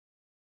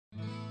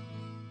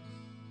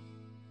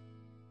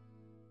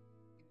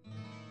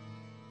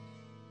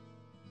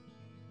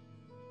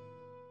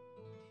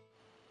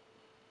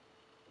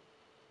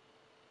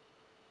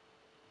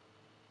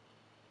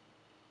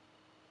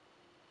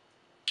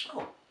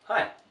Oh,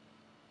 hi.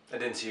 I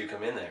didn't see you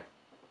come in there.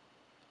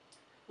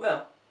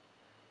 Well,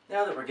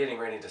 now that we're getting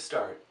ready to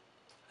start,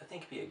 I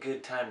think it'd be a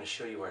good time to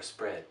show you our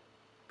spread.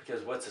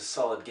 Because what's a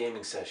solid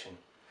gaming session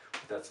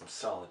without some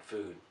solid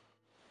food?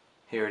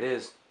 Here it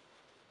is.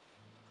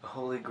 A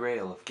holy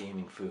grail of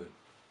gaming food.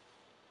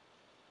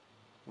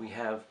 We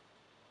have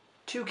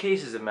 2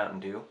 cases of Mountain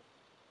Dew,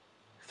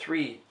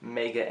 3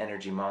 Mega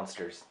Energy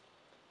Monsters,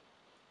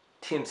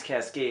 Tim's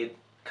Cascade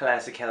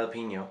Classic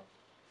Jalapeno,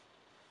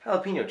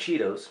 Jalapeno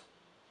Cheetos,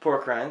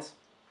 pork rinds,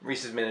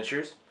 Reese's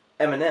Miniatures,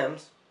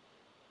 M&M's,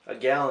 a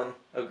gallon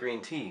of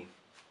green tea.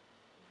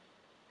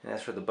 And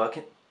as for the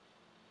bucket,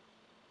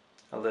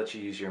 I'll let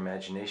you use your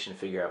imagination to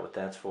figure out what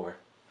that's for.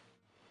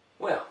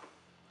 Well,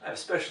 I have a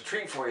special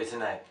treat for you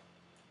tonight.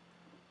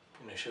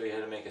 I'm going to show you how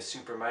to make a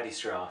super mighty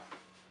straw.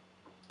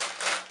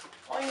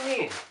 All you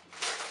need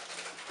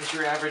is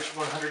your average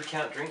 100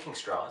 count drinking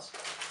straws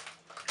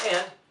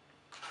and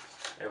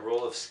a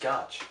roll of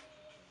Scotch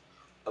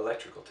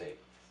electrical tape.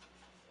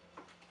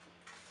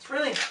 It's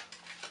really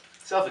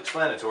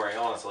self-explanatory,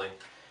 honestly.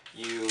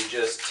 You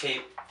just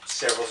tape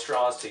several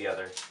straws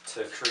together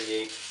to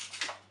create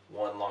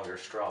one longer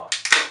straw.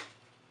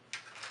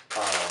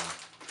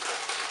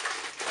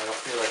 I don't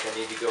feel like I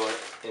need to go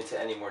into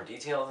any more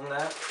detail than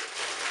that.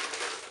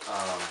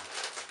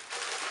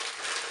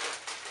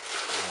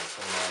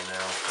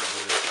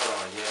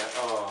 Oh yeah,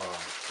 oh,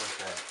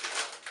 okay.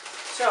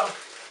 So,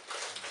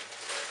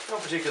 no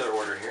particular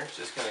order here.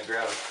 Just going to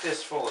grab a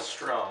fistful of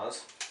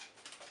straws.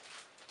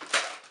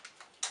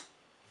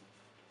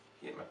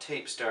 Get my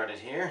tape started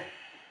here.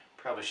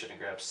 Probably should have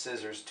grabbed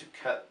scissors to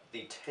cut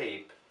the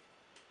tape,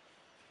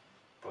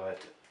 but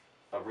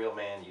a real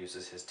man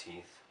uses his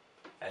teeth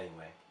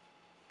anyway.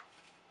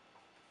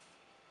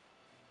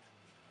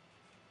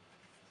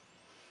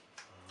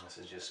 This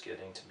is just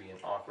getting to be an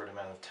awkward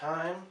amount of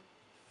time.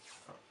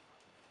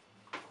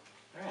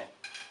 Alright,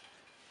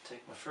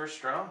 take my first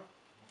straw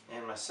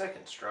and my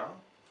second straw.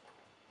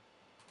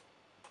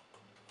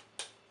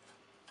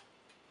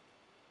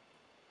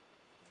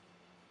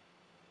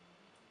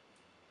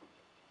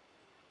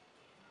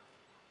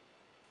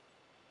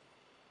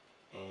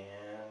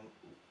 And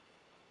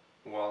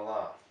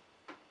voila.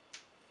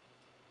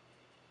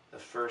 The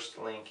first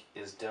link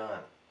is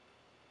done.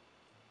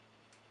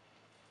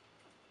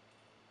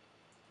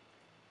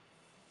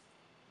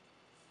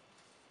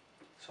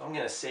 So I'm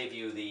going to save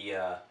you the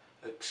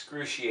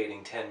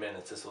excruciating 10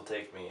 minutes this will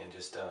take me and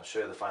just show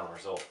you the final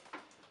result.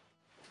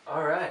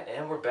 Alright,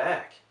 and we're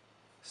back.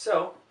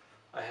 So,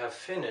 I have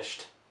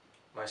finished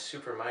my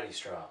super mighty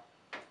straw.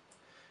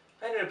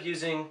 I ended up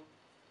using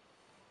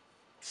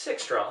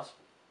 6 straws.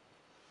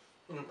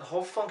 And the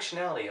whole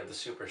functionality of the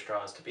super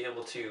straw is to be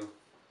able to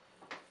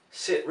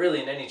sit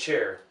really in any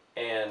chair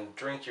and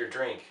drink your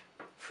drink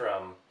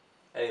from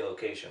any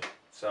location.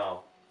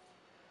 So,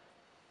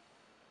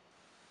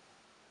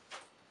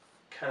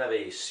 kind of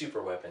a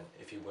super weapon,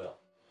 if you will.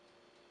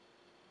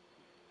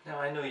 Now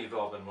I know you've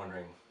all been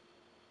wondering,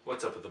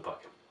 what's up with the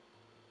bucket?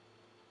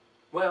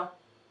 Well,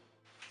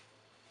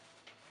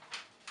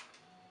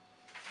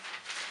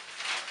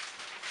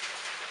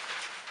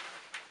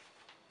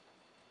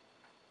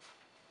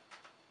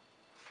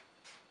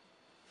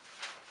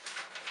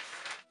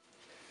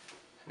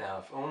 now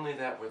if only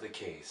that were the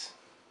case.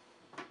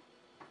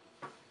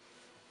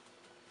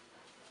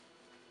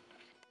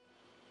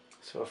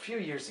 So a few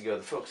years ago,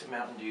 the folks at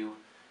Mountain Dew,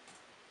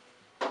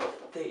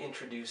 they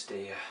introduced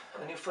a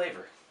new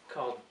flavor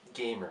called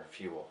Gamer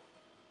Fuel,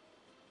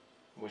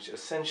 which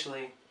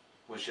essentially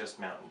was just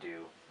Mountain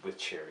Dew with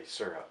cherry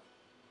syrup.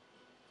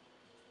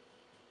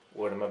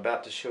 What I'm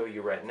about to show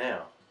you right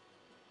now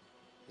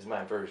is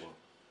my version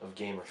of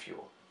Gamer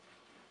Fuel.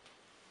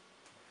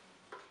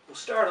 We'll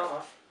start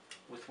off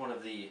with one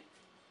of the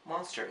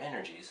Monster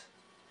Energies.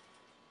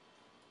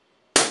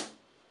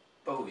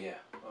 Oh yeah,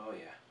 oh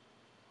yeah.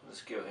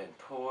 Let's go ahead and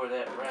pour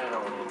that right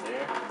on in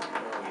there.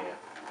 Oh yeah.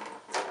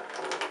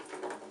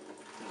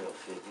 A little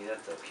fizzy,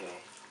 that's okay.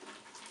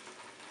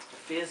 The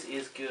fizz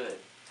is good.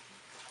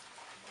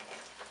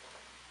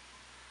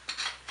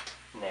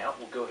 Now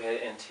we'll go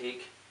ahead and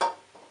take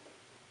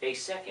a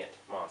second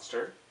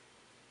Monster.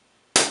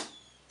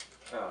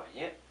 Oh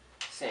yeah,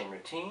 same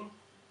routine.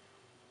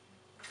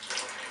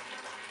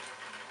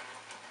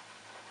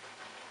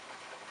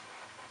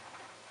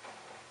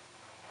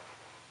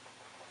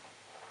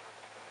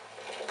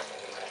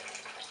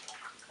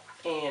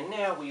 And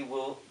now we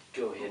will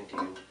go ahead and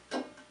do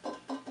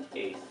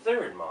a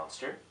third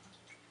Monster.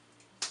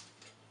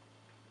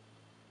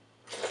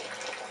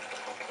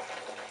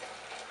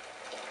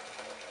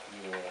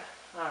 Yeah,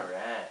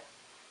 alright.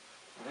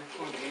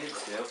 Looking good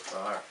so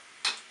far.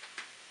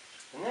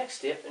 The next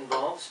step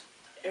involves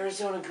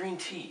Arizona green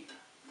tea.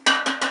 Go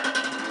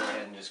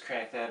ahead and just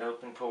crack that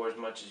open, pour as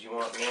much as you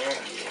want in there. Yeah.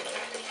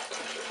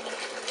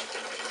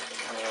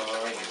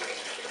 Oh yeah.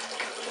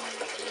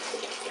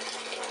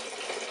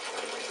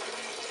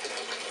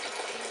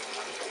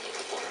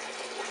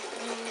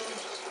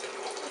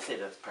 I'd say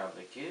that's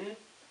probably good.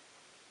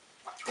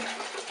 Yeah,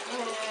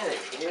 there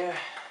you go.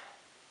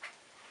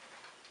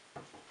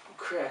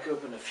 crack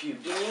open a few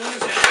beans.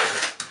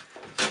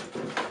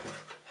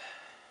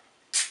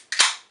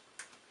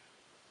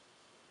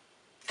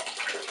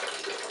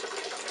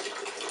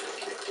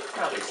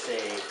 Probably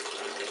say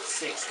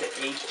 6 to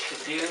 8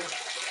 should do.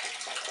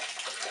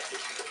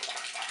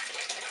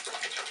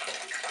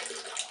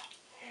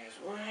 Here's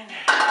one.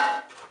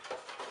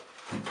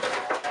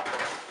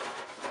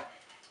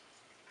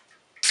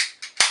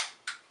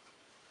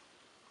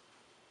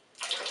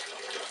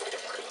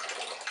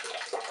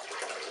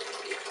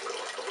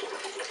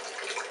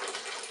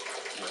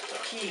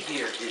 The key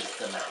here is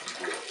the Mountain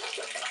Dew.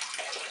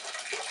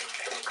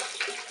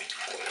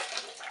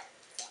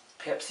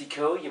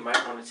 PepsiCo, you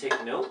might want to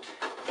take note.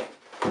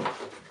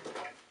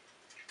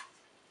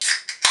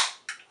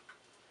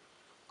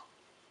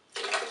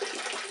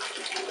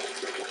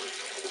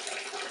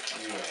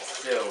 Yeah,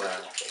 so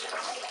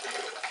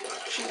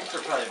shooting for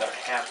probably about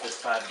half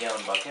this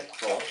 5-gallon bucket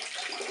full.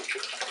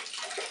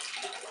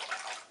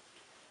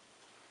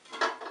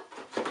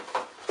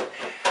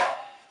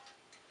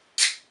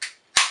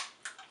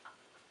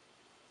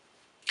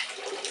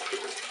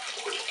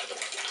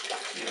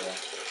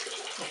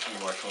 A few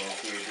more cans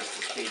here just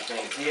to speed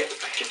things up.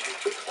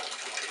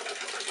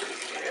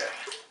 Yeah.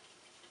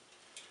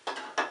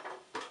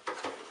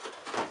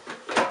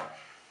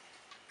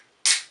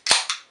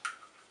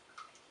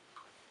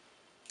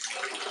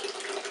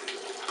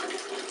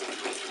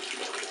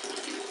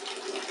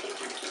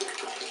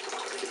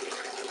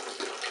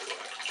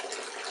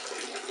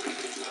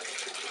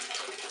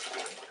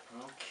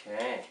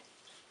 Okay.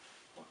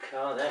 We'll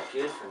call that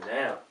good for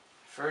now.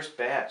 First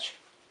batch.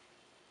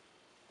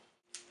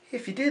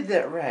 If you did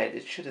that right,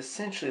 it should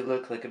essentially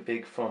look like a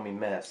big foamy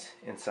mess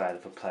inside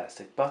of a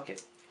plastic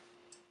bucket.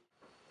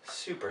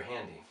 Super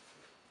handy.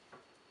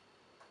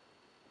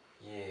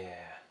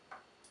 Yeah.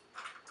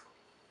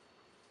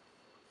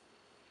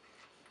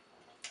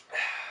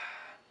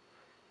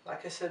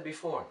 Like I said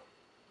before,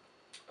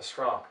 a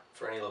straw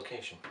for any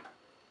location.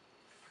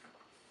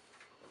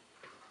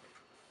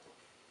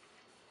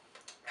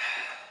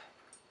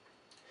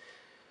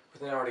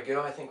 With an hour to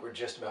go, I think we're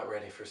just about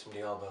ready for some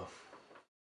Diablo.